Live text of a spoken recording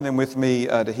Then with me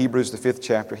to Hebrews, the 5th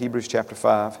chapter, Hebrews chapter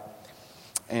 5.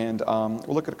 And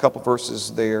we'll look at a couple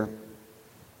verses there.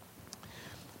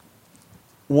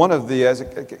 One of the,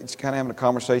 it's kind of having a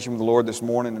conversation with the Lord this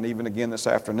morning and even again this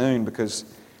afternoon, because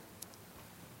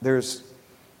there's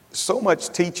so much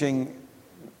teaching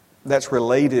that's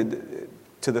related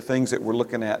to the things that we're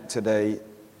looking at today.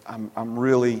 I'm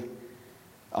really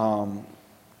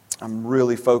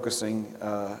focusing,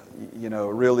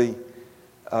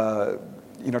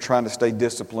 trying to stay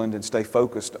disciplined and stay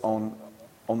focused on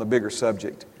the bigger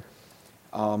subject.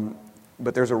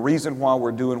 But there's a reason why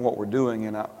we're doing what we're doing,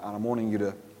 and I'm wanting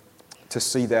you to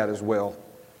see that as well.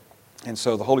 And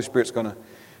so the Holy Spirit's going to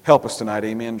help us tonight,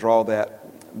 amen, draw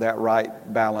that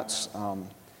right balance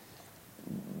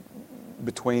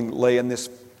between laying this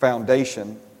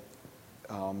foundation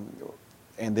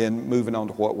and then moving on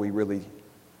to what we really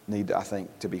need, I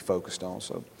think, to be focused on.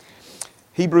 So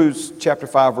Hebrews chapter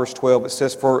 5, verse 12, it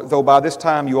says, "For though by this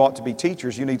time you ought to be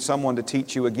teachers, you need someone to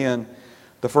teach you again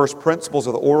the first principles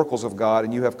of the oracles of God,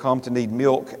 and you have come to need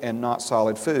milk and not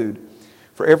solid food.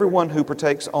 For everyone who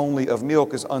partakes only of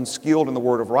milk is unskilled in the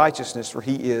word of righteousness, for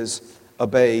he is a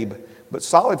babe. But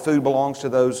solid food belongs to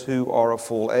those who are of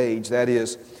full age, that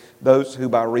is, those who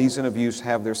by reason of use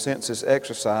have their senses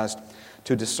exercised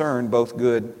to discern both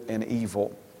good and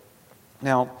evil."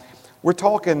 Now, we're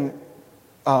talking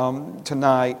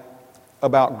tonight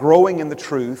about growing in the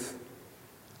truth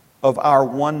of our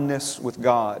oneness with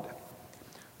God.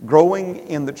 Growing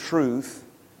in the truth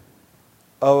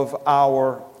of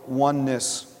our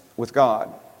oneness with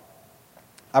God.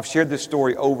 I've shared this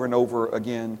story over and over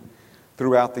again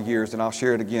throughout the years, and I'll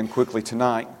share it again quickly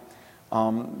tonight.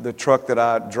 The truck that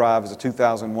I drive is a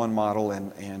 2001 model,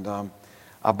 and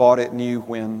I bought it new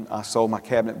when I sold my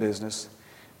cabinet business.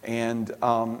 And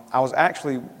I was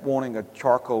actually wanting a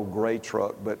charcoal gray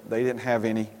truck, but they didn't have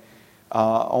any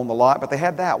on the lot, but they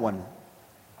had that one.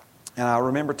 And I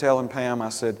remember telling Pam, I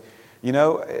said,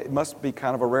 it must be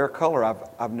kind of a rare color.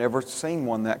 I've never seen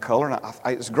one that color, and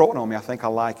it's growing on me. I think I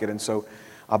like it. And so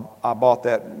I bought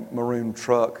that maroon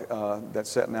truck that's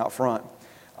sitting out front.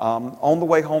 On the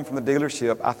way home from the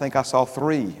dealership, I think I saw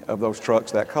 3 of those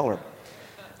trucks that color.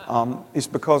 It's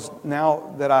because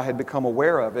now that I had become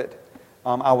aware of it,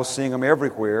 I was seeing them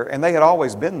everywhere, and they had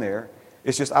always been there.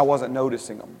 It's just I wasn't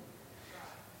noticing them.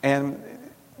 And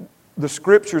the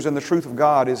Scriptures and the truth of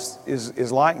God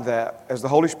is like that. As the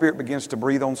Holy Spirit begins to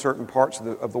breathe on certain parts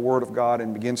of the Word of God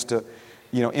and begins to,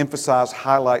 emphasize,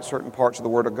 highlight certain parts of the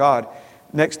Word of God,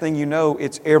 next thing you know,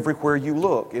 it's everywhere you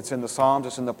look. It's in the Psalms,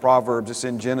 it's in the Proverbs, it's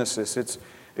in Genesis,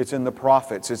 it's in the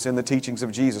prophets, it's in the teachings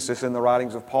of Jesus, it's in the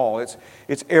writings of Paul.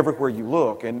 It's everywhere you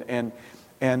look. And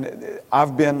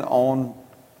I've been on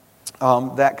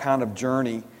that kind of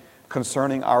journey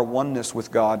concerning our oneness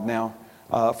with God now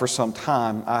for some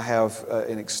time. I have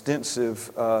an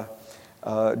extensive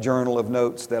journal of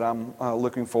notes that I'm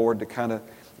looking forward to kind of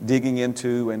digging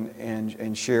into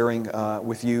and sharing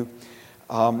with you.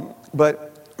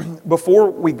 But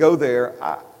before we go there,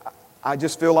 I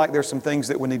just feel like there's some things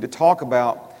that we need to talk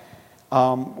about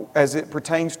as it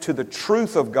pertains to the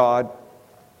truth of God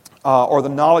or the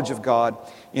knowledge of God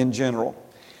in general.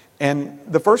 And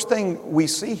the first thing we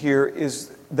see here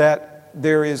is that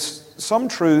there is some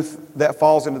truth that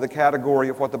falls into the category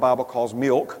of what the Bible calls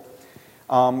milk,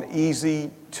 easy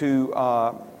to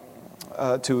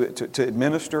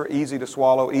administer, easy to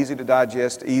swallow, easy to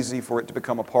digest, easy for it to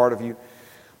become a part of you.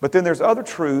 But then there's other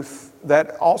truth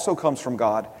that also comes from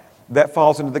God that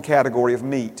falls into the category of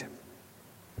meat.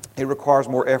 It requires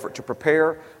more effort to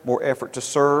prepare, more effort to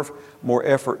serve, more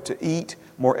effort to eat,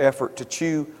 more effort to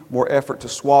chew, more effort to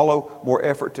swallow, more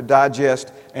effort to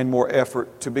digest, and more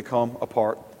effort to become a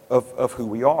part of who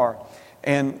we are.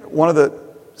 And one of the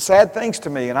sad things to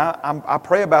me, and I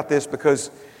pray about this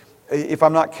because if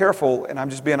I'm not careful, and I'm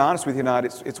just being honest with you tonight,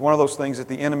 it's one of those things that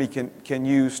the enemy can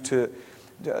use to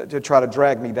try to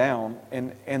drag me down,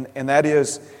 and that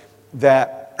is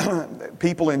that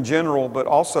people in general, but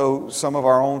also some of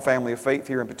our own family of faith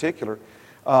here in particular,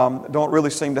 don't really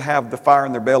seem to have the fire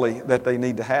in their belly that they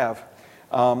need to have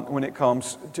when it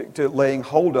comes to laying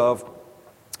hold of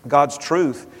God's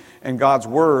truth and God's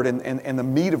Word and the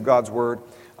meat of God's Word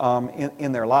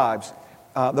in their lives.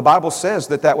 The Bible says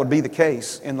that would be the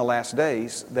case in the last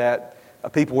days, that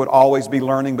people would always be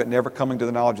learning but never coming to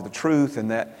the knowledge of the truth,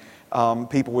 and that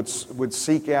people would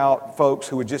seek out folks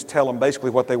who would just tell them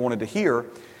basically what they wanted to hear,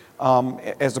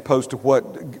 as opposed to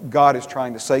what God is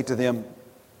trying to say to them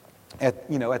at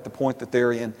the point that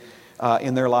they're in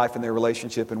their life and their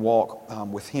relationship and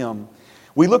walk with Him.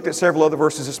 We looked at several other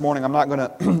verses this morning. I'm not going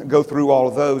to go through all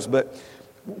of those, but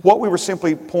what we were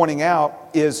simply pointing out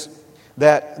is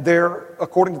that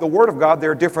according to the Word of God,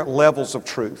 there are different levels of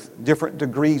truth, different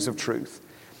degrees of truth.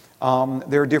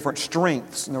 There are different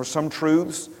strengths. And there are some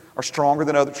truths are stronger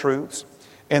than other truths,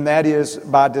 and that is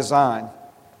by design.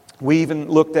 We even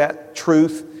looked at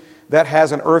truth that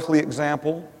has an earthly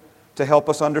example to help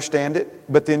us understand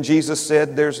it, but then Jesus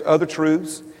said there's other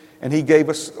truths, and He gave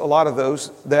us a lot of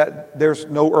those that there's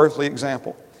no earthly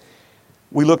example.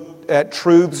 We looked at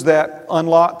truths that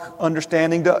unlock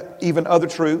understanding to even other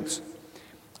truths,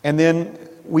 and then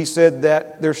we said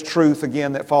that there's truth,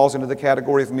 again, that falls into the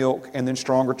category of milk, and then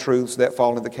stronger truths that fall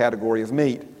into the category of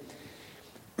meat.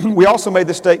 We also made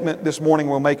the statement this morning,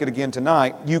 we'll make it again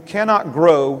tonight, you cannot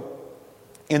grow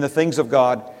in the things of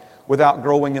God without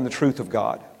growing in the truth of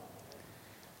God.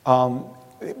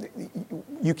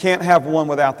 You can't have one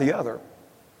without the other.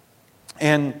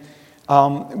 And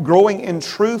growing in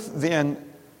truth then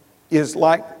is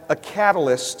like a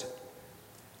catalyst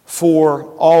for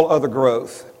all other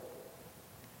growth.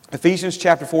 Ephesians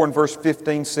chapter 4 and verse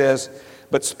 15 says,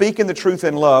 "But speaking the truth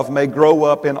in love may grow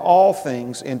up in all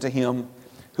things into Him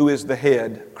who is the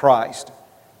head, Christ."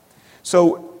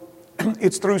 So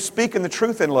it's through speaking the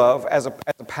truth in love as a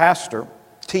pastor,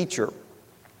 teacher,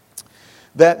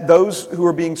 that those who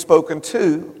are being spoken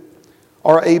to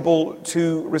are able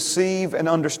to receive and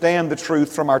understand the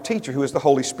truth from our teacher, who is the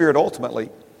Holy Spirit ultimately.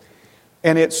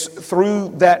 And it's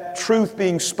through that truth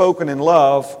being spoken in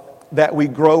love that we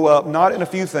grow up, not in a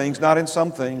few things, not in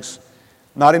some things,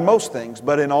 not in most things,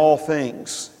 but in all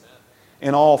things.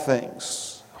 In all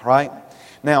things. All right?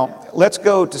 Now, let's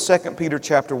go to 2 Peter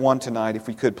chapter 1 tonight, if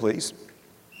we could, please.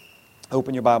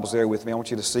 Open your Bibles there with me. I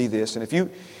want you to see this. And if you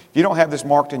don't have this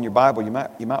marked in your Bible, you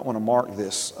might want to mark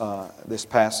this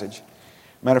passage.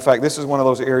 Matter of fact, this is one of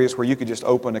those areas where you could just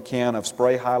open a can of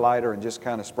spray highlighter and just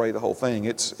kind of spray the whole thing.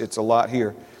 It's a lot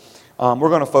here. We're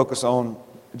going to focus on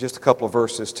just a couple of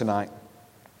verses tonight.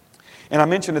 And I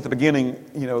mentioned at the beginning,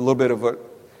 a little bit of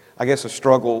a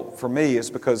struggle for me is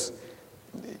because,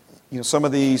 some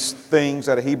of these things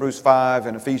out of Hebrews 5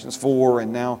 and Ephesians 4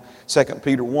 and now 2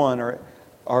 Peter 1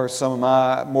 are some of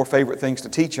my more favorite things to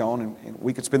teach on. And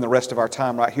we could spend the rest of our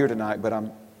time right here tonight, but I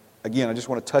just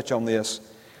want to touch on this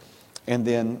and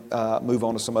then move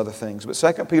on to some other things. But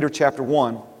 2 Peter chapter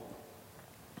 1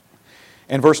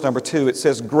 and verse number 2, it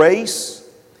says, "Grace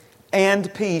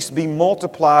and peace be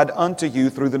multiplied unto you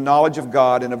through the knowledge of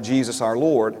God and of Jesus our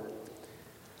Lord,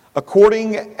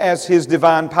 according as His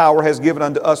divine power has given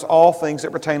unto us all things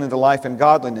that pertain unto life and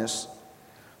godliness,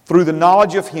 through the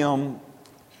knowledge of Him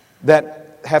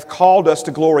that hath called us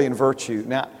to glory and virtue."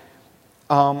 Now,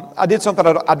 I did something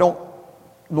I don't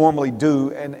normally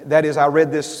do, and that is I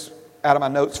read this out of my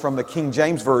notes from the King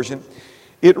James Version.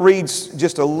 It reads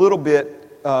just a little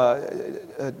bit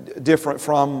different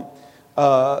from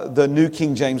the New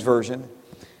King James Version.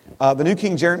 The New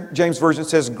King James Version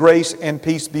says, "Grace and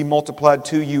peace be multiplied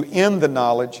to you in the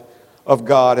knowledge of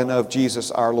God and of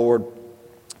Jesus our Lord."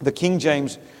 The King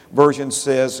James Version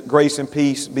says, "Grace and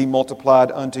peace be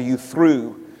multiplied unto you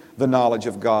through the knowledge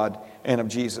of God and of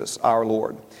Jesus our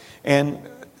Lord." And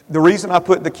the reason I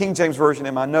put the King James Version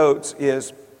in my notes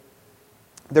is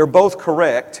they're both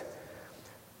correct,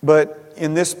 but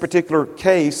in this particular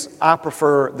case, I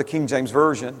prefer the King James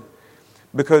Version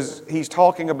because he's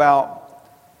talking about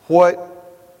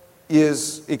what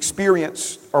is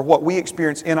experienced or what we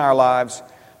experience in our lives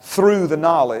through the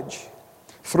knowledge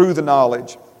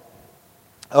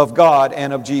of God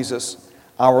and of Jesus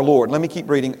our Lord. Let me keep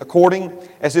reading. "According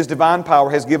as His divine power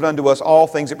has given unto us all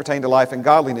things that pertain to life and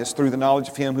godliness, through the knowledge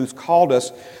of Him who's called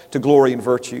us to glory and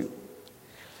virtue."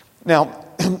 Now,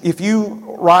 if you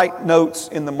write notes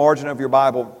in the margin of your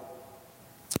Bible,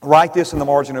 write this in the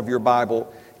margin of your Bible: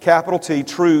 capital T,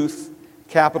 truth,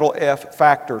 capital F,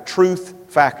 factor. Truth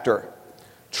factor.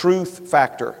 Truth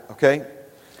factor, okay?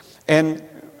 And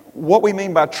what we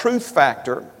mean by truth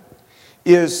factor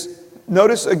is,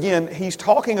 notice again, he's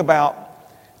talking about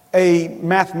a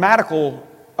mathematical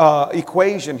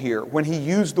equation here when he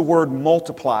used the word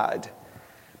multiplied.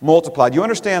 Multiplied. You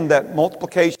understand that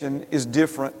multiplication is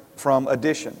different from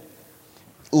addition.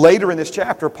 Later in this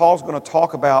chapter, Paul's going to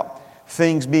talk about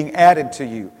things being added to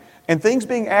you. And things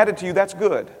being added to you, that's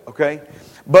good, okay?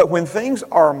 But when things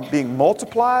are being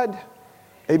multiplied,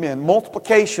 amen,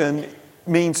 multiplication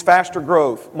means faster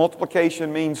growth.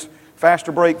 Multiplication means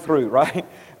faster breakthrough, right?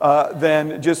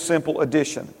 Than just simple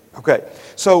addition. Okay,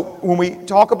 so when we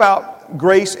talk about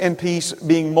grace and peace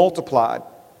being multiplied,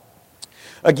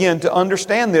 again, to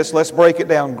understand this, let's break it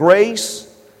down. Grace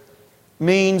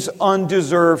means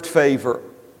undeserved favor.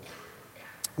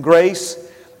 Grace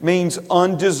means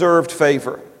undeserved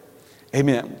favor.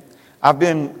 Amen. I've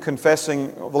been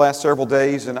confessing over the last several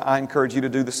days, and I encourage you to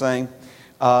do the same,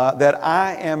 that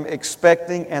I am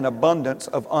expecting an abundance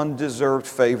of undeserved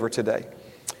favor today.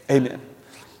 Amen.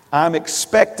 I'm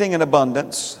expecting an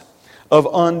abundance of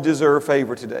undeserved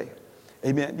favor today.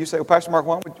 Amen. You say, well, Pastor Mark,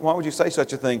 why would you say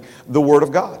such a thing? The Word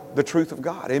of God, the truth of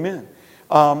God. Amen.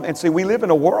 And see, we live in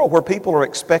a world where people are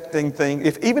expecting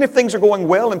things. Even if things are going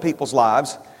well in people's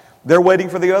lives, they're waiting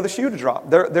for the other shoe to drop.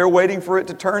 They're waiting for it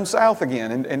to turn south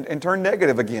again and turn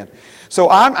negative again. So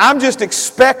I'm just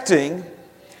expecting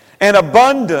an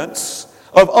abundance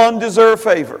of undeserved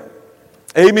favor.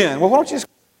 Amen. Well, why don't you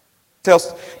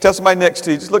just tell somebody next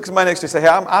to you, just look at somebody next to you and say, hey,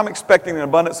 I'm expecting an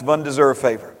abundance of undeserved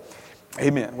favor.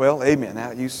 Amen. Well, amen.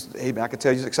 Now, amen. I can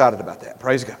tell you're excited about that.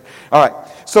 Praise God. All right.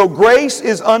 So grace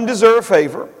is undeserved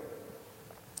favor.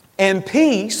 And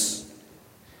peace,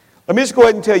 let me just go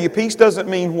ahead and tell you, peace doesn't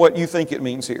mean what you think it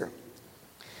means here.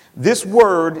 This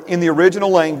word in the original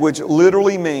language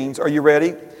literally means, are you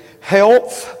ready?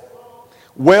 Health,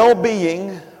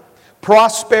 well-being,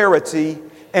 prosperity,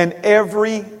 and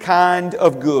every kind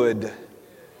of good.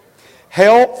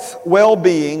 Health,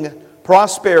 well-being,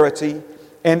 prosperity,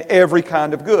 and every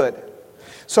kind of good.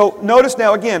 So notice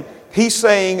now again, he's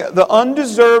saying the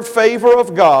undeserved favor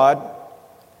of God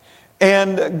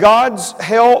and God's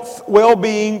health,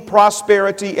 well-being,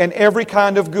 prosperity, and every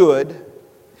kind of good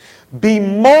be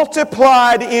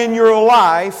multiplied in your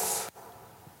life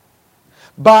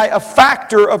by a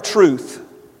factor of truth.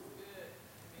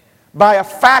 By a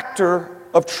factor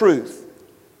of truth.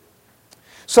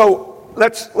 So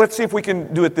let's see if we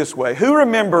can do it this way. Who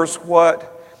remembers what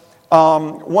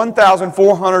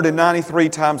 1,493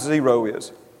 times 0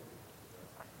 is?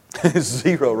 It's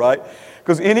 0, right?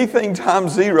 Because anything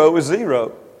times 0 is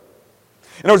 0.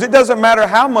 In other words, it doesn't matter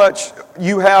how much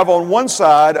you have on one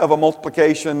side of a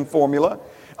multiplication formula.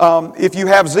 If you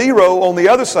have 0 on the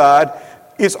other side,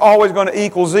 it's always going to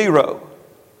equal 0.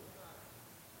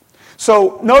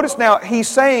 So notice now, he's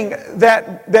saying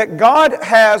that God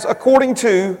has, according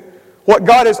to what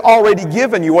God has already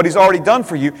given you, what He's already done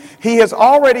for you, He has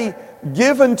already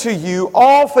given to you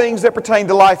all things that pertain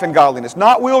to life and godliness.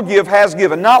 Not will give, has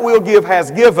given. Not will give, has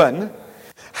given.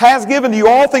 Has given to you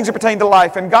all things that pertain to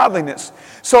life and godliness.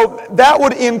 So that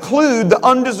would include the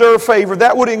undeserved favor.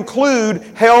 That would include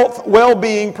health,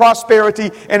 well-being, prosperity,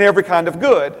 and every kind of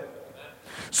good.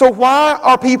 So why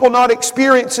are people not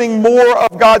experiencing more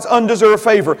of God's undeserved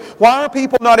favor? Why are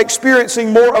people not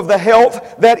experiencing more of the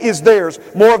health that is theirs?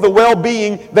 More of the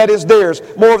well-being that is theirs?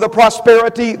 More of the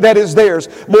prosperity that is theirs?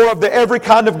 More of the every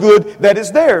kind of good that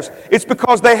is theirs? It's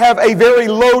because they have a very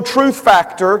low truth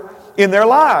factor in their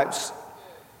lives.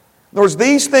 In other words,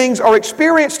 these things are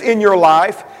experienced in your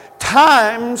life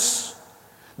times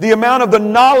the amount of the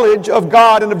knowledge of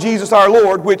God and of Jesus our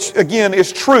Lord, which again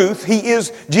is truth.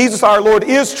 Jesus our Lord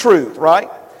is truth,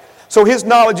 right? So His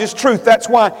knowledge is truth. That's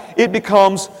why it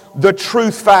becomes the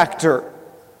truth factor.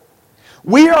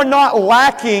 We are not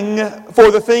lacking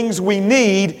for the things we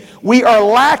need. We are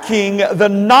lacking the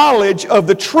knowledge of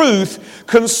the truth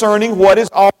concerning what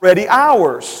is already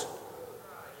ours.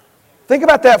 Think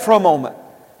about that for a moment.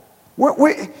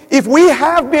 If we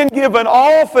have been given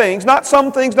all things, not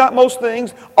some things, not most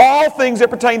things, all things that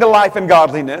pertain to life and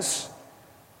godliness,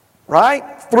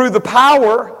 right? Through the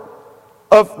power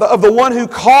of the one who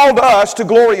called us to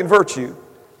glory and virtue.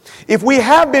 If we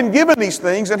have been given these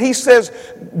things, and he says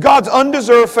God's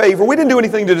undeserved favor, we didn't do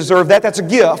anything to deserve that. That's a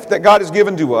gift that God has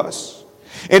given to us.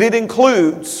 And it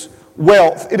includes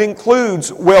wealth, it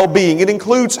includes well-being, it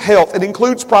includes health, it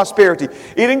includes prosperity,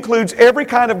 it includes every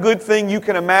kind of good thing you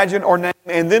can imagine or name,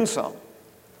 and then some.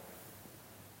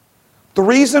 The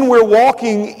reason we're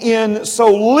walking in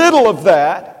so little of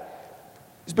that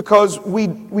is because we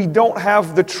don't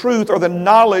have the truth or the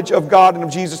knowledge of God and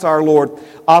of Jesus our Lord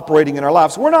operating in our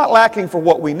lives. We're not lacking for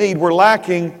what we need, we're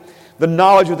lacking the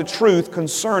knowledge of the truth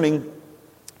concerning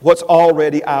what's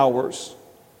already ours.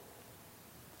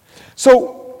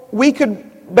 So we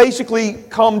could basically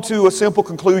come to a simple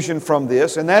conclusion from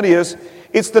this, and that is,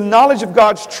 it's the knowledge of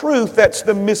God's truth that's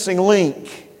the missing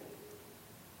link.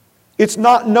 It's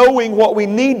not knowing what we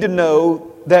need to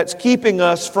know that's keeping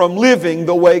us from living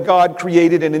the way God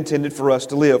created and intended for us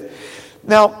to live.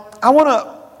 Now, I want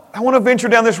to venture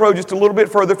down this road just a little bit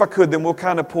further if I could, then we'll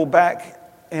kind of pull back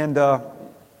and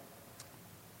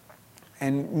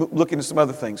look into some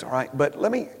other things, all right? But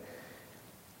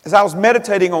as I was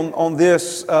meditating on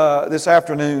this this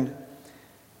afternoon,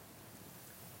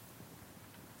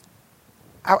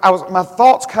 my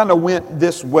thoughts kind of went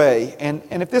this way. And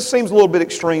if this seems a little bit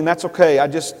extreme, that's okay. I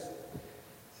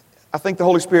think the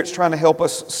Holy Spirit's trying to help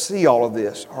us see all of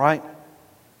this, all right?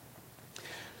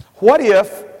 What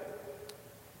if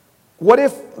what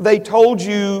if they told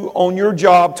you on your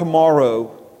job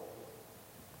tomorrow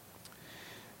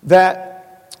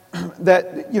that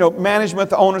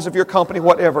management, the owners of your company,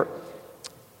 whatever,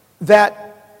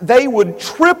 that they would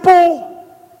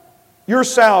triple your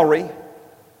salary?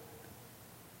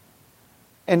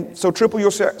 And so triple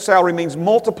your salary means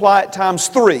multiply it times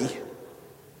 3.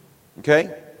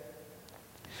 Okay?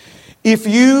 If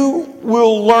you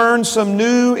will learn some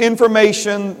new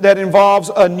information that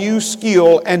involves a new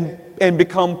skill and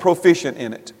become proficient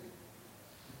in it.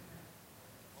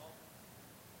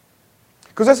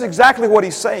 Because that's exactly what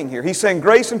he's saying here. He's saying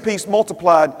grace and peace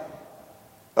multiplied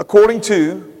according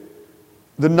to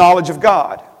the knowledge of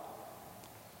God,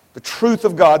 the truth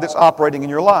of God that's operating in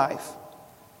your life.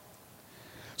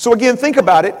 So again, think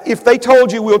about it. If they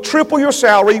told you, we'll triple your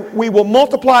salary, we will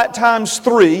multiply it times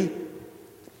 3,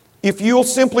 if you'll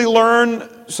simply learn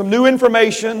some new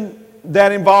information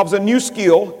that involves a new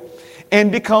skill and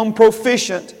become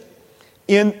proficient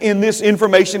in this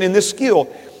information, in this skill.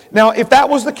 Now, if that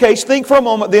was the case, think for a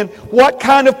moment then, what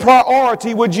kind of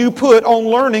priority would you put on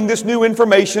learning this new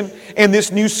information and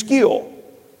this new skill?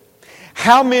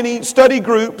 How many study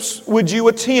groups would you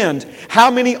attend?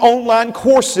 How many online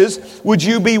courses would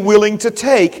you be willing to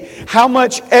take? How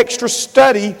much extra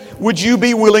study would you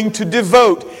be willing to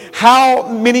devote? How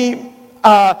many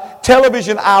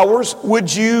television hours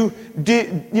would you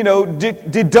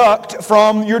deduct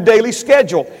from your daily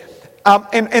schedule?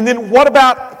 And then what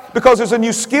about, because there's a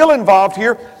new skill involved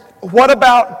here, what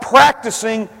about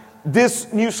practicing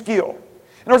this new skill?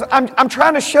 In other words, I'm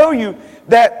trying to show you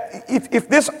that if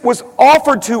this was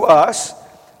offered to us,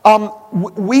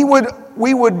 we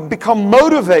would become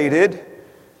motivated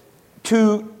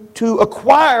to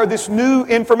acquire this new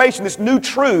information, this new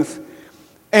truth,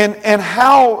 and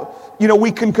how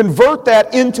we can convert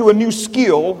that into a new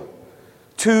skill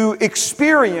to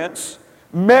experience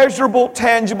measurable,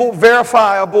 tangible,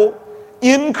 verifiable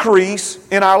increase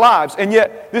in our lives. And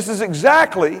yet, this is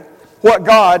exactly what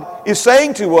God is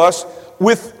saying to us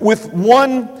with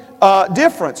one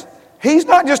difference. He's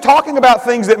not just talking about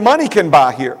things that money can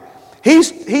buy here.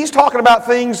 He's talking about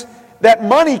things that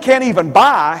money can't even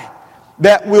buy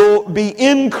that will be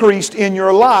increased in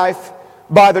your life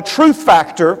by the truth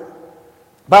factor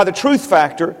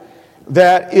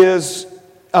that is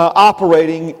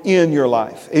operating in your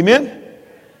life. Amen?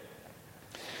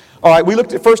 All right, we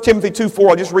looked at 1 Timothy 2:4.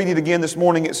 I'll just read it again this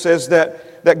morning. It says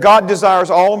that God desires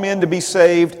all men to be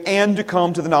saved and to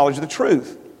come to the knowledge of the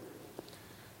truth.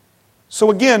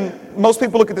 So again, most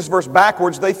people look at this verse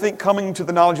backwards. They think coming to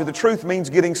the knowledge of the truth means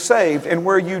getting saved. And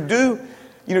where you do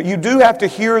have to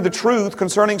hear the truth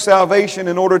concerning salvation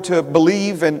in order to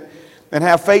believe and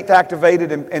have faith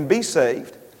activated and be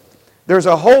saved. There's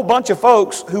a whole bunch of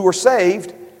folks who were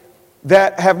saved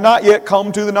that have not yet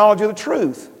come to the knowledge of the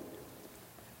truth.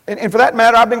 And for that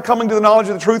matter, I've been coming to the knowledge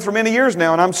of the truth for many years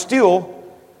now, and I'm still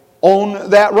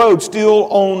on that road, still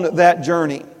on that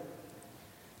journey.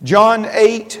 John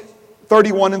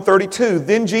 8:31 and 32.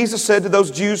 Then Jesus said to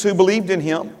those Jews who believed in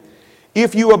Him,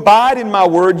 "If you abide in my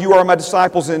word, you are my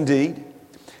disciples indeed,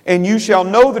 and you shall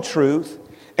know the truth,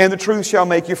 and the truth shall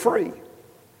make you free."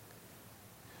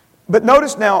 But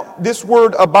notice now, this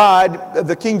word abide,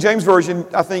 the King James Version,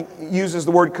 I think, uses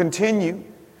the word continue.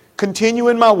 Continue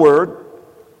in my word.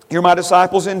 You're my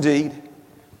disciples indeed.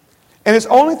 And it's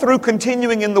only through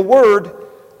continuing in the Word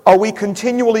are we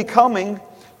continually coming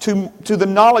to the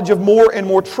knowledge of more and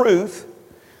more truth,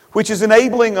 which is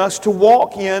enabling us to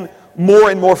walk in more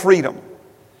and more freedom.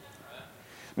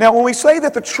 Now, when we say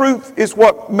that the truth is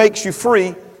what makes you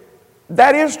free,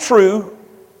 that is true,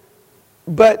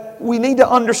 but we need to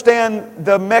understand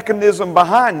the mechanism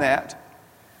behind that.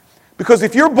 Because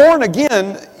if you're born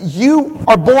again, you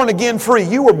are born again free.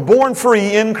 You were born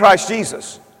free in Christ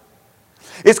Jesus.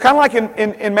 It's kind of like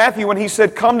in Matthew when He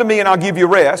said, "Come to me and I'll give you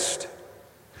rest.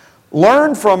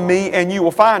 Learn from me and you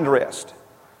will find rest."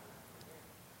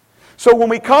 So when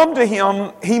we come to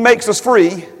Him, He makes us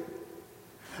free.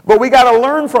 But we got to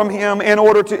learn from Him in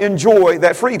order to enjoy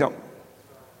that freedom.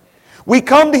 We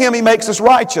come to Him, He makes us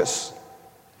righteous.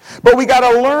 But we got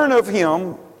to learn of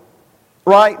Him,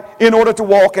 right, in order to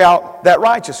walk out that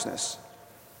righteousness.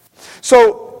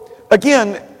 So,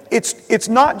 again, it's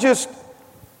not just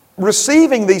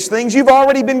receiving these things. You've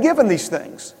already been given these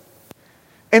things.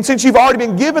 And since you've already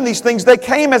been given these things, they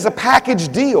came as a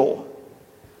package deal.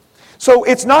 So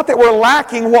it's not that we're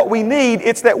lacking what we need,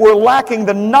 it's that we're lacking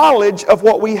the knowledge of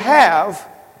what we have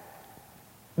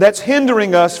that's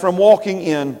hindering us from walking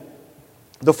in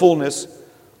the fullness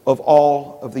of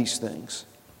all of these things.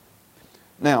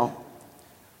 Now,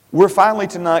 we're finally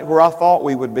tonight where I thought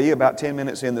we would be about 10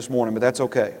 minutes in this morning, but that's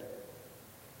okay.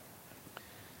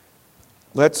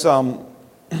 Let's,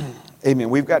 amen.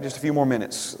 We've got just a few more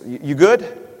minutes. You good?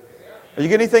 Are you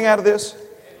getting anything out of this?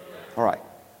 All right.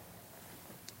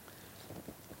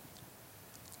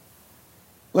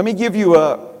 Let me give you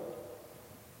a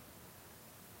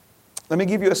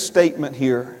statement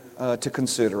here to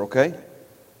consider, okay?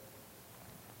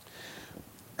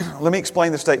 Let me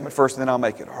explain the statement first, and then I'll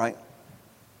make it, all right?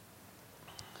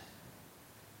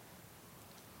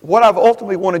 What I've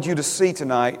ultimately wanted you to see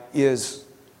tonight is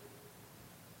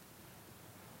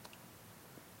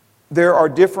there are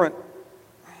different...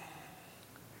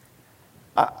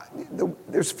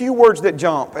 there's few words that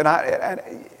jump, and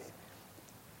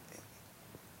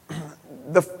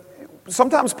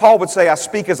sometimes Paul would say, I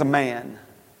speak as a man.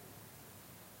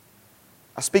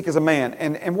 I speak as a man.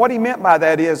 And what he meant by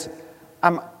that is,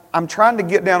 I'm trying to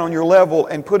get down on your level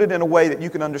and put it in a way that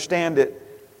you can understand it.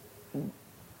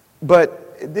 But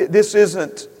this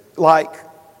isn't like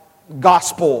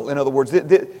gospel, in other words.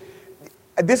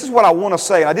 This is what I want to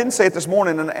say. I didn't say it this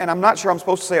morning, and I'm not sure I'm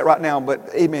supposed to say it right now, but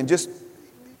amen. Just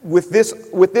with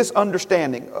this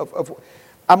understanding of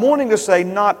I'm wanting to say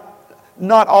not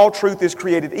all truth is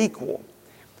created equal.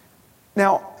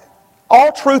 Now,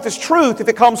 all truth is truth if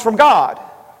it comes from God.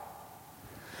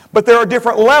 But there are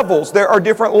different levels, there are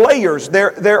different layers,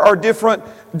 there are different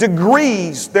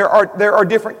degrees, there are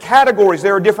different categories,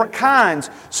 there are different kinds.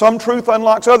 Some truth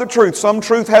unlocks other truth. Some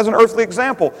truth has an earthly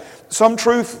example. Some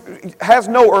truth has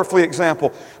no earthly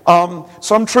example.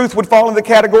 Some truth would fall in the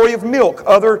category of milk.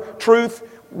 Other truth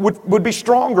would be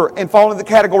stronger and fall in the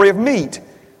category of meat.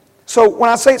 So when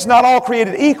I say it's not all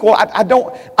created equal, I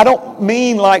don't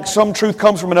mean like some truth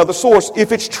comes from another source.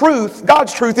 If it's truth,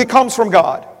 God's truth, it comes from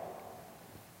God.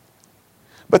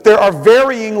 But there are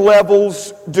varying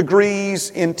levels, degrees,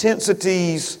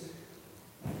 intensities,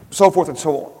 so forth and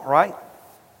so on, all right?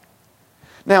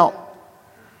 Now,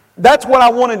 that's what I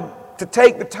wanted to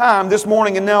take the time this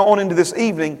morning and now on into this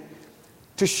evening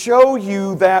to show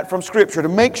you that from Scripture, to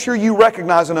make sure you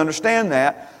recognize and understand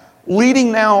that,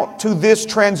 leading now to this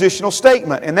transitional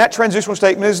statement. And that transitional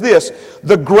statement is this: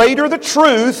 the greater the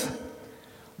truth,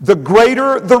 the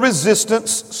greater the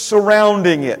resistance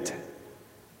surrounding it.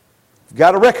 You've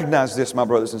got to recognize this, my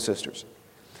brothers and sisters.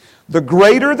 The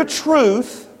greater the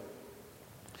truth,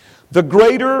 the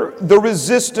greater the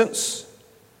resistance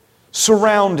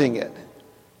surrounding it.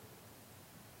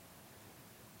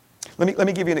 Let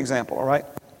me give you an example, all right?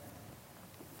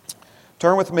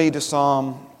 Turn with me to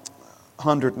Psalm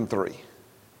 103.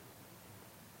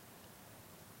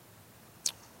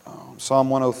 Psalm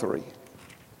 103.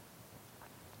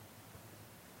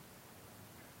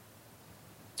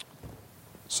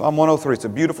 Psalm 103, it's a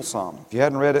beautiful psalm. If you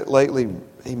hadn't read it lately,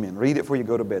 amen, read it before you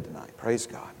go to bed tonight. Praise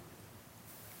God.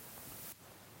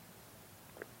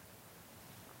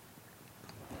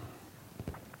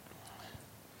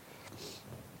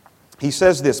 He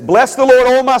says this: Bless the Lord,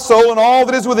 O my soul, and all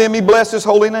that is within me, bless His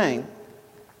holy name.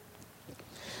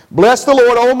 Bless the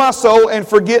Lord, O my soul, and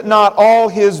forget not all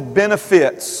His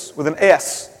benefits, with an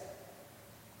S.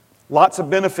 Lots of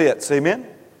benefits, amen?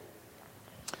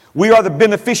 We are the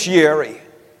beneficiary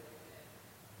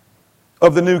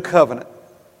of the new covenant.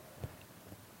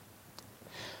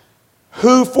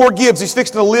 Who forgives? He's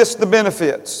fixing to list the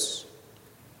benefits.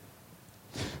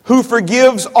 Who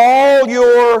forgives all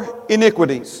your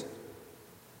iniquities.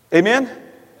 Amen?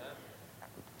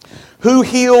 Who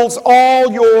heals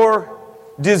all your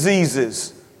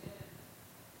diseases.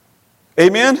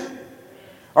 Amen?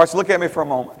 All right, so look at me for a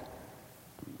moment.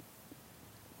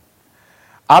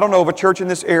 I don't know of a church in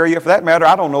this area, for that matter,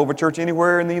 I don't know of a church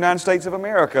anywhere in the United States of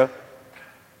America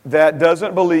that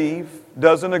doesn't believe,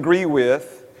 doesn't agree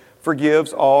with,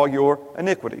 forgives all your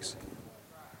iniquities.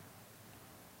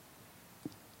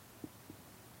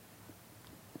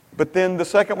 But then the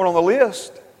second one on the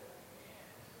list,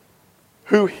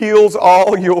 who heals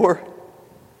all your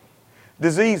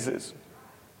diseases.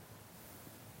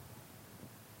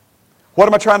 What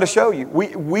am I trying to show you?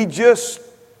 We just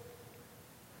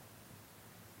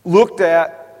looked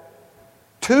at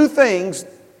two things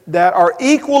that are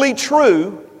equally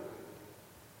true,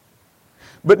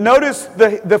 but notice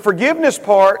the forgiveness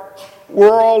part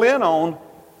we're all in on,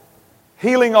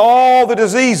 healing all the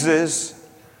diseases.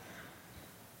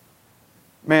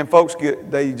 Man, folks,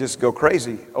 they just go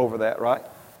crazy over that, right?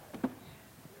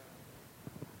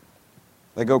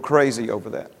 They go crazy over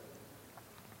that.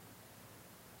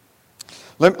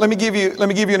 Let me give you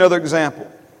another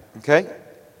example, okay?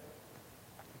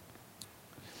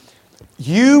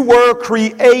 You were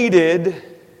created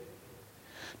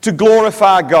to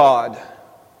glorify God.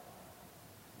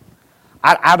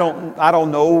 I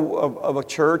don't know of a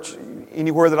church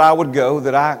anywhere that I would go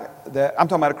that that I'm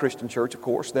talking about a Christian church, of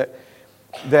course, that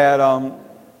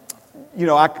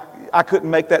I couldn't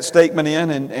make that statement in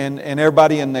and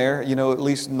everybody in there, at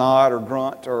least nod or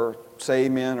grunt or say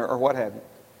amen or what have you.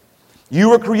 You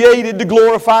were created to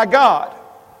glorify God.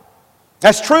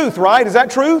 That's truth, right? Is that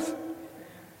truth?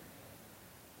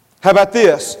 How about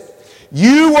this?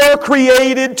 You were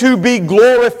created to be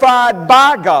glorified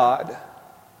by God.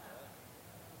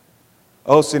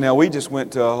 Oh, see, now we just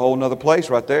went to a whole nother place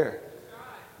right there.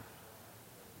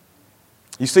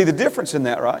 You see the difference in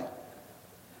that, right?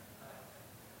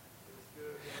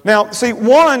 Now, see,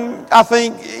 one, I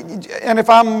think, and if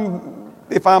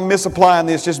I'm misapplying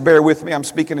this, just bear with me. I'm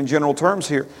speaking in general terms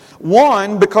here.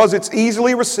 One, because it's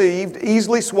easily received,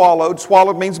 easily swallowed.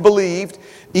 Swallowed means believed,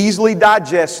 easily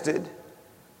digested.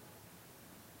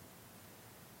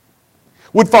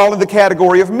 Would fall in the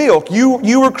category of milk.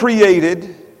 You were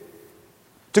created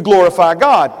to glorify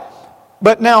God.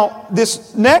 But now,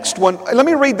 this next one, let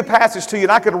me read the passage to you,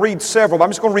 and I could read several, but I'm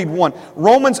just going to read one.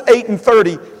 Romans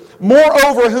 8:30.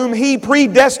 Moreover, whom He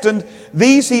predestined,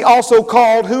 these He also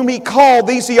called. Whom He called,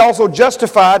 these He also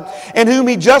justified. And whom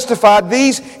He justified,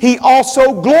 these He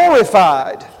also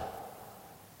glorified.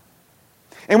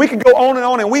 And we could go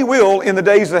on, and we will in the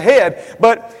days ahead.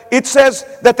 But it says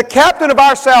that the captain of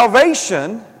our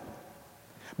salvation,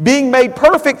 being made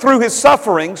perfect through His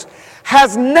sufferings,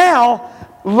 has now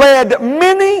led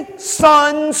many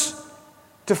sons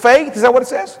to faith. Is that what it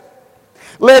says?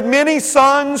 Led many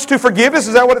sons to forgiveness.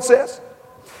 Is that what it says?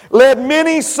 Led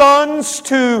many sons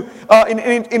to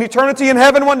in eternity in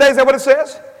heaven one day. Is that what it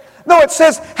says? No, it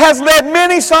says has led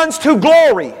many sons to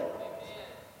glory.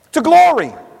 To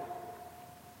glory.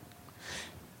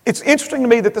 It's interesting to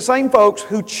me that the same folks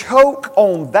who choke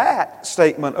on that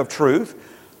statement of truth,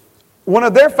 one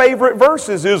of their favorite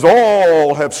verses is,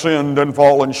 all have sinned and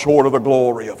fallen short of the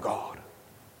glory of God.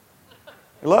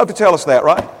 They love to tell us that,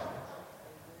 right?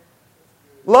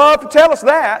 Love to tell us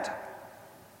that.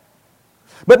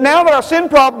 But now that our sin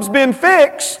problem's been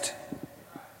fixed,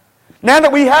 now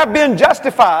that we have been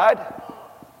justified,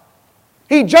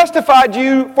 He justified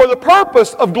you for the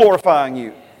purpose of glorifying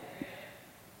you.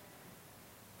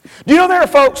 Do you know there are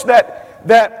folks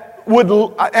that would,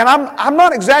 and I'm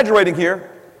not exaggerating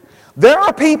here, there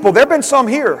are people, there have been some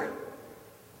here,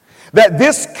 that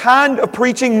this kind of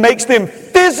preaching makes them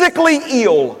physically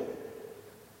ill.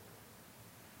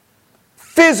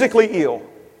 Physically ill.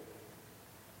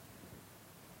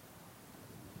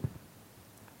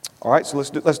 All right, so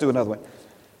let's do another one.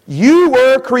 You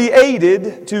were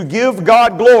created to give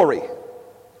God glory.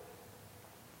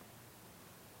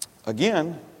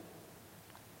 Again,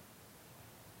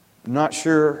 I'm not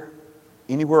sure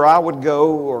anywhere I would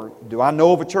go, or do I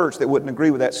know of a church that wouldn't agree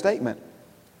with that statement.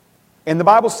 And the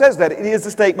Bible says that. It is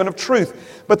a statement of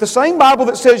truth. But the same Bible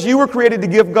that says you were created to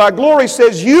give God glory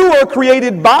says you were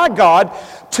created by God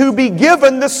to be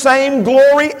given the same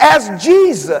glory as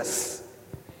Jesus.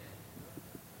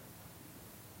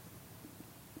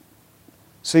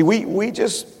 See, we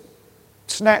just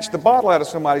snatched the bottle out of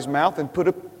somebody's mouth and put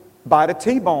a bite of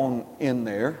T-bone in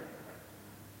there.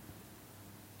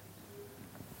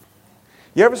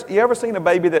 You ever seen a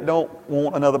baby that don't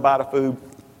want another bite of food?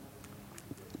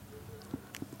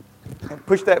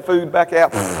 Push that food back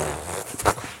out. That's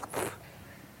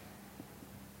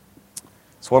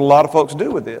what a lot of folks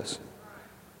do with this.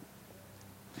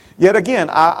 Yet again,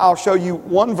 I'll show you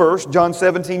one verse, John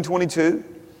 17:22.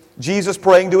 Jesus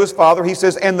praying to His Father, He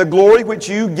says, and the glory which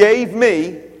you gave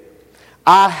me,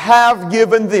 I have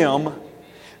given them,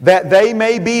 that they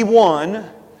may be one,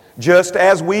 just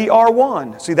as we are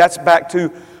one. See, that's back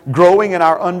to growing in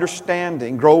our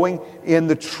understanding, growing in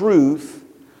the truth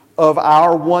of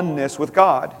our oneness with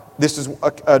God. This is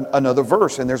another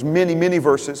verse, and there's many, many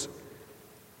verses.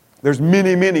 There's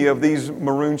many, many of these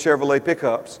maroon Chevrolet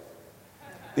pickups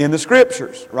in the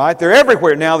Scriptures, right? They're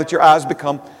everywhere now that your eyes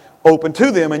become open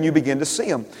to them and you begin to see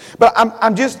them. But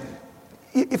I'm just,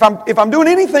 if I'm doing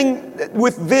anything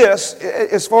with this,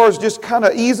 as far as just kind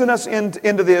of easing us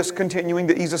into this, continuing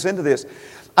to ease us into this,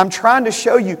 I'm trying to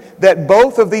show you that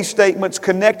both of these statements,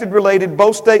 connected, related,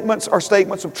 both statements are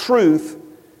statements of truth.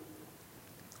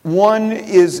 One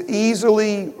is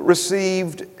easily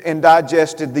received and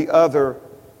digested. The other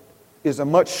is a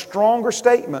much stronger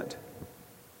statement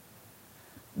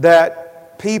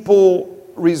that people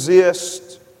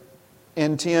resist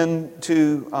and tend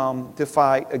to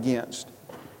fight against.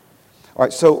 All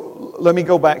right, so let me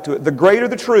go back to it. The greater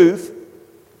the truth,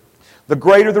 the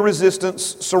greater the resistance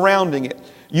surrounding it.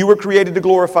 You were created to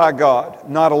glorify God.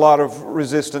 Not a lot of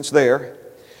resistance there.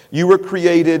 You were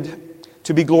created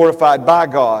to be glorified by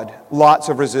God. Lots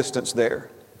of resistance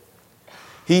there.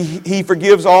 He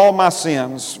forgives all my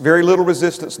sins. Very little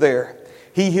resistance there.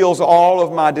 He heals all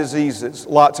of my diseases.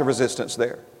 Lots of resistance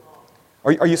there.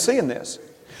 Are you seeing this?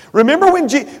 Remember when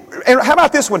and how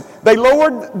about this one? They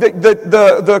lowered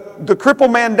the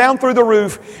crippled man down through the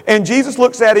roof, and Jesus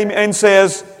looks at him and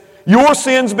says, "Your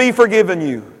sins be forgiven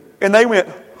you." And they went,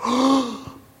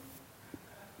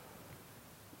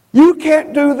 "You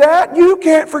can't do that. You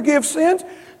can't forgive sins.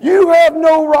 You have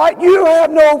no right. You have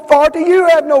no authority. You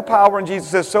have no power." And Jesus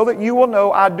says, "So that you will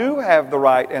know I do have the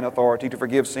right and authority to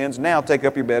forgive sins. Now take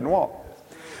up your bed and walk."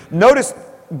 Notice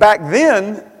back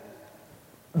then,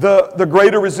 the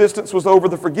greater resistance was over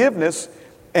the forgiveness,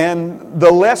 and the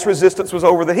less resistance was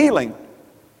over the healing.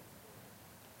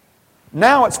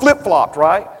 Now it's flip-flopped,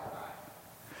 right?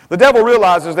 The devil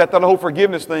realizes that the whole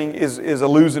forgiveness thing is a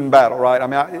losing battle, right? I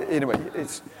mean, anyway,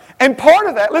 and part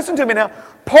of that, listen to me now,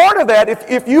 part of that,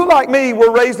 if you like me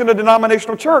were raised in a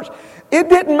denominational church, it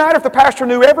didn't matter if the pastor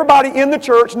knew everybody in the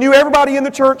church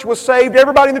was saved,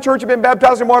 everybody in the church had been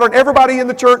baptized in water, and everybody in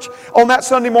the church on that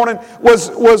Sunday morning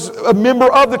was a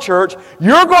member of the church.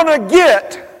 You're going to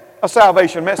get a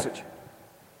salvation message.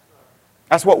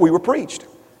 That's what we were preached.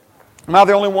 Am I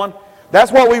the only one?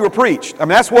 That's what we were preached. I mean,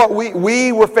 that's what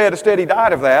we were fed a steady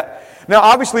diet of that. Now,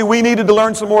 obviously, we needed to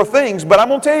learn some more things, but I'm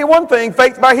going to tell you one thing,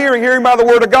 faith by hearing, hearing by the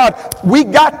Word of God. We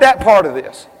got that part of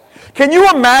this. Can you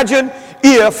imagine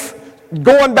if,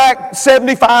 going back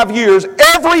 75 years,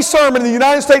 every sermon in the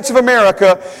United States of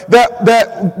America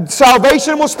that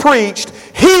salvation was preached,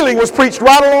 healing was preached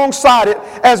right alongside it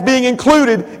as being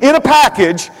included in a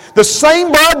package, the same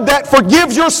blood that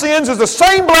forgives your sins is the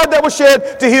same blood that was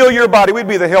shed to heal your body. We'd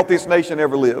be the healthiest nation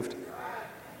ever lived.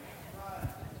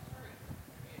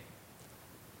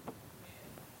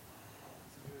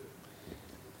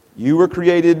 You were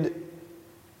created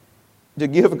to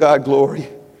give God glory.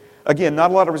 Again, not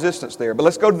a lot of resistance there, but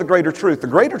let's go to the greater truth. The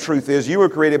greater truth is you were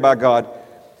created by God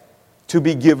to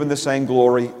be given the same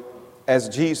glory as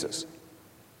Jesus.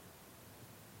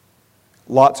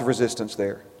 Lots of resistance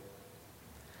there.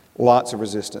 Lots of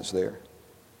resistance there.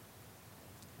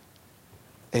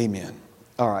 Amen.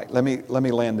 All right, let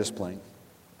me land this plane.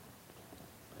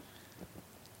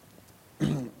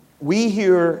 We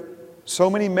hear so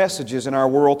many messages in our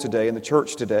world today, in the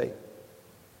church today,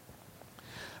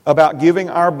 about giving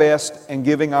our best and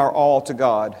giving our all to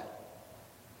God.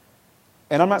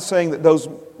 And I'm not saying that those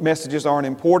messages aren't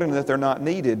important and that they're not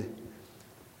needed,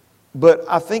 but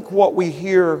I think what we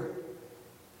hear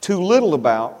too little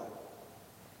about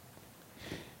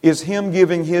is Him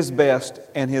giving His best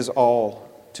and His all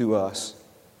to us.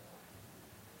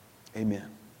 Amen.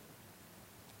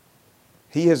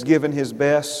 He has given His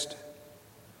best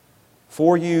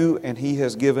for you, and He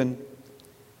has given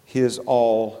His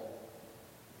all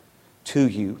to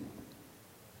you.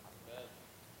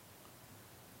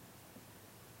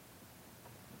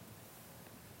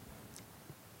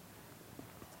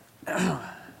 All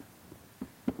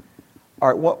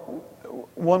right,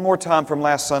 one more time from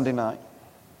last Sunday night.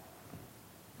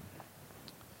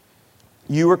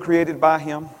 You were created by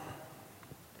Him.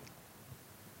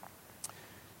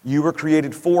 You were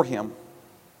created for Him.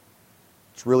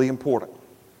 It's really important.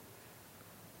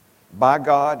 By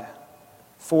God,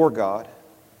 for God.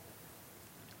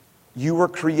 You were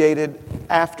created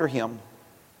after Him.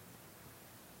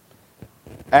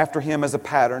 After Him as a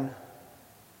pattern.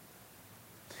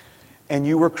 And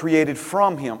you were created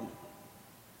from Him.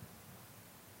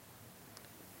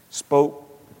 Spoke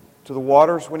to the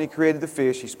waters when He created the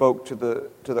fish. He spoke to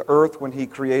the earth when He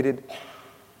created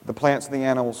the plants and the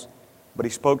animals. But He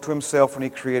spoke to Himself when He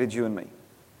created you and me.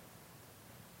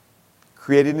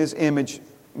 Created in His image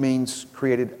means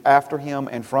created after Him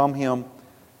and from Him.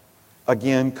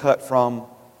 Again, cut from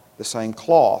the same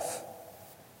cloth.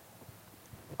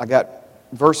 I got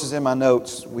verses in my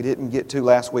notes we didn't get to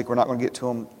last week. We're not going to get to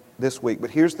them this week. But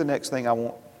here's the next thing I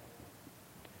want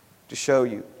to show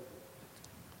you.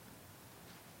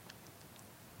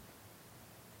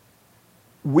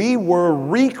 We were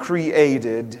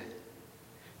recreated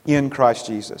in Christ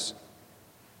Jesus.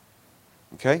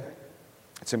 Okay?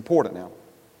 It's important now.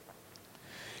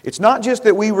 It's not just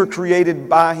that we were created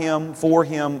by Him, for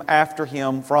Him, after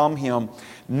Him, from Him.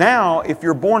 Now, if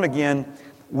you're born again,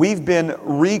 we've been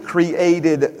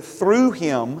recreated through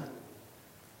Him.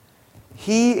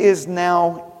 He is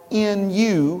now in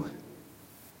you,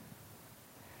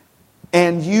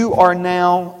 and you are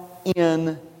now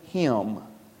in Him.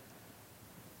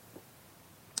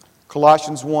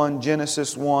 Colossians 1,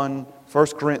 Genesis 1, 1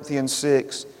 Corinthians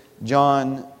 6,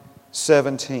 John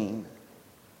 17.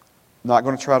 I'm not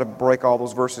going to try to break all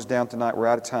those verses down tonight. We're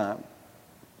out of time.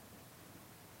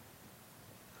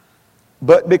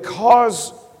 But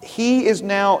because He is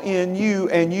now in you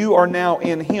and you are now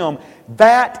in Him,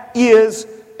 that is,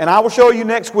 and I will show you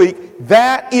next week,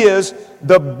 that is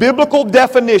the biblical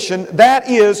definition, that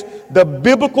is the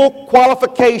biblical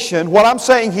qualification. What I'm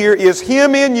saying here is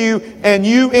Him in you and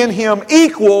you in Him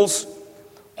equals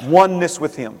oneness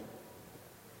with Him.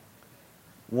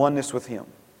 Oneness with Him.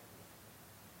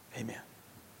 Amen.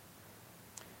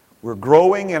 We're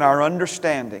growing in our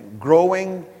understanding,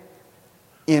 growing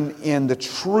in the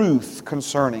truth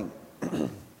concerning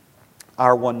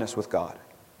our oneness with God.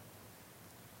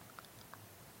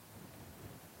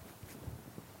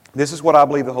 This is what I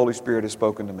believe the Holy Spirit has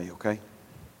spoken to me, okay?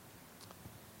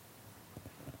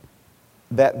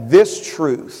 That this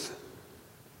truth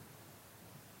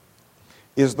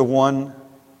is the one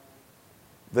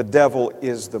the devil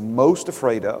is the most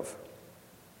afraid of,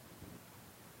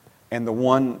 and the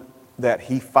one that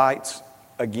he fights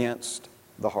against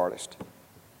the hardest.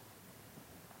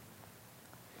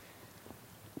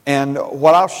 And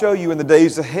what I'll show you in the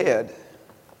days ahead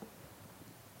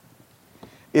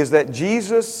is that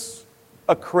Jesus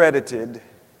accredited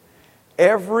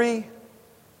every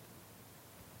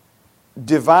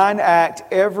divine act,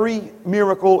 every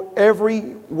miracle, every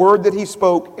word that He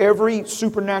spoke, every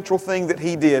supernatural thing that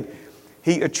He did,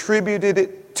 He attributed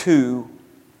it to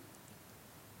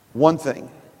one thing: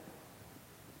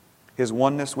 His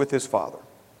oneness with His Father.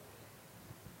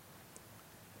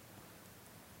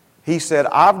 He said,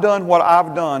 I've done what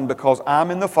I've done because I'm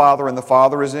in the Father and the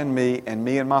Father is in me and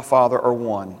my Father are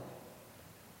one.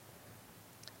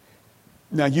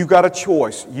 Now you've got a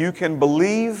choice. You can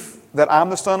believe that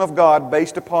I'm the Son of God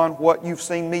based upon what you've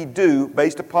seen me do,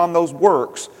 based upon those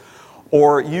works,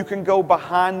 or you can go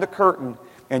behind the curtain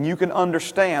and you can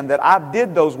understand that I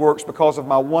did those works because of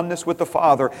my oneness with the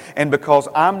Father, and because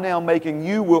I'm now making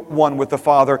you one with the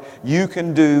Father, you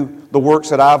can do the works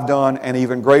that I've done and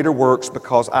even greater works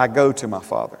because I go to my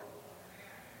Father.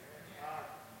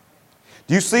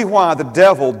 Do you see why the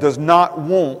devil does not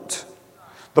want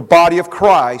the body of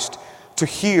Christ to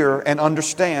hear and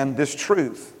understand this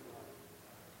truth?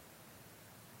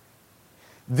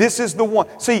 This is the one.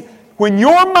 See, when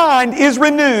your mind is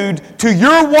renewed to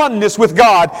your oneness with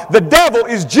God, the devil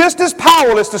is just as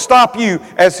powerless to stop you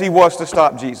as he was to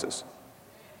stop Jesus.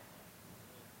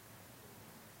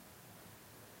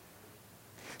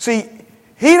 See,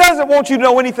 he doesn't want you to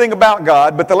know anything about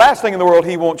God, but the last thing in the world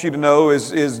he wants you to know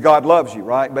is God loves you,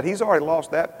 right? But he's already lost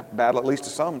that battle, at least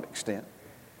to some extent.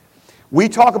 We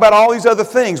talk about all these other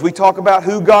things. We talk about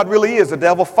who God really is. The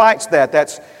devil fights that.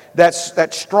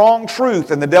 That's strong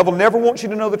truth, and the devil never wants you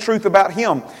to know the truth about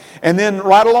him. And then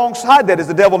right alongside that is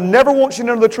the devil never wants you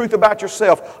to know the truth about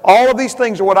yourself. All of these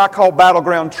things are what I call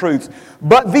battleground truths.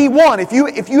 But the one, if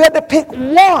you had to pick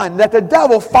one that the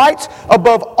devil fights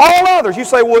above all others, you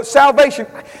say, well, it's salvation.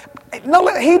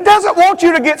 No, he doesn't want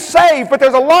you to get saved, but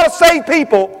there's a lot of saved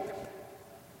people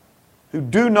who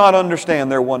do not understand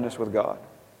their oneness with God.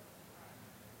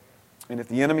 And if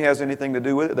the enemy has anything to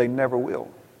do with it, they never will.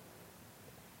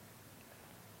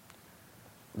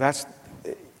 That's,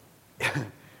 oh,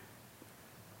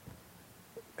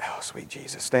 sweet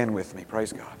Jesus, stand with me.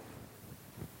 Praise God.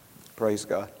 Praise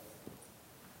God.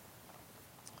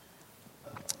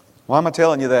 Why am I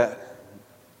telling you that?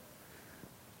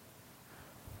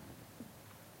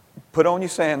 Put on your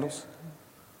sandals.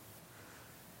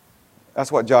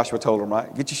 That's what Joshua told them,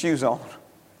 right? Get your shoes on.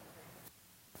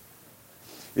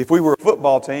 If we were a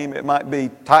football team, it might be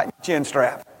tighten your chin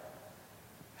strap.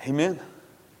 Amen.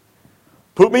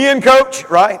 Put me in, coach,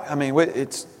 right? I mean,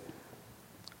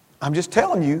 I'm just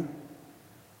telling you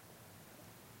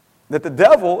that the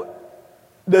devil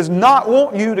does not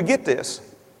want you to get this.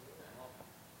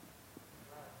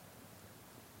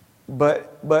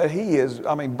 But he is,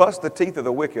 bust the teeth of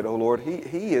the wicked, oh Lord.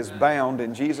 He is bound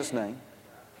in Jesus' name.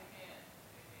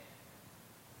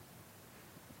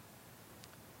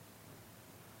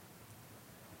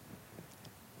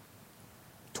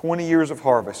 "20 years of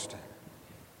harvest.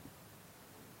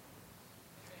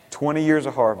 20 years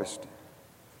of harvest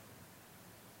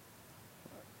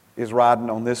is riding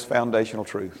on this foundational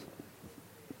truth."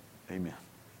 Amen.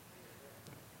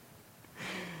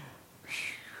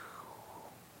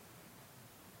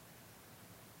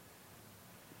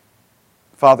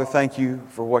 Father, thank you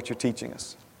for what you're teaching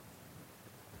us.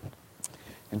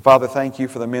 And Father, thank you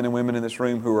for the men and women in this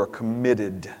room who are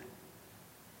committed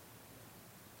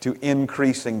to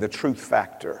increasing the truth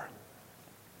factor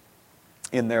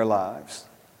in their lives.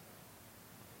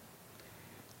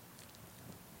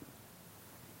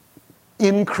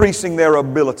 Increasing their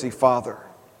ability, Father,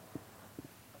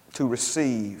 to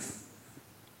receive,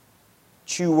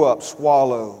 chew up,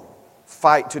 swallow,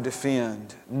 fight to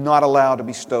defend, not allow to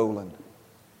be stolen,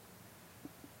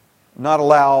 not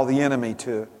allow the enemy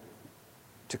to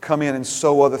come in and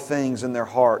sow other things in their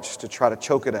hearts to try to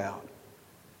choke it out.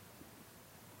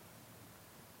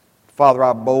 Father,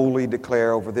 I boldly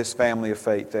declare over this family of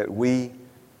faith that we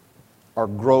are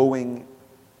growing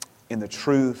in the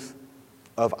truth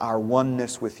of our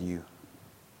oneness with you.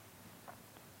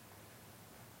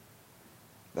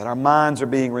 That our minds are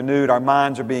being renewed, our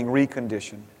minds are being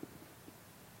reconditioned.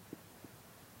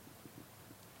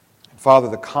 And Father,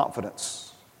 the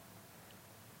confidence,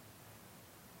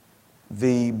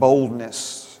 the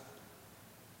boldness,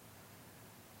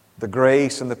 the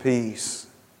grace and the peace,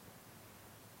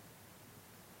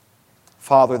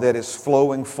 Father, that is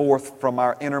flowing forth from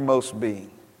our innermost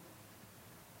being.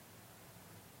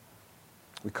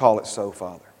 We call it so,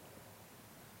 Father.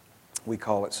 We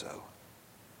call it so.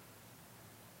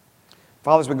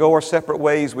 Father, as we go our separate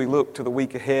ways, we look to the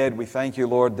week ahead. We thank you,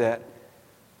 Lord, that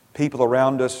people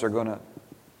around us are going to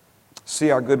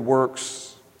see our good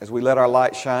works as we let our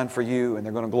light shine for you, and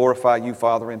they're going to glorify you,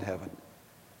 Father, in heaven.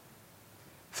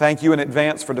 Thank you in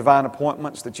advance for divine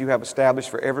appointments that you have established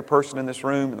for every person in this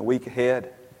room in the week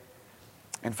ahead.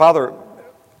 And Father,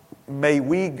 may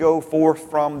we go forth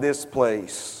from this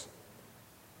place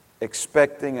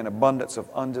expecting an abundance of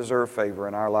undeserved favor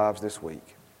in our lives this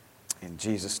week. In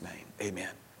Jesus' name, amen.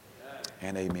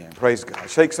 And amen. Praise God.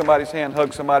 Shake somebody's hand,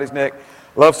 hug somebody's neck,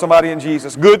 love somebody in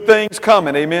Jesus. Good things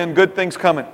coming, amen. Good things coming.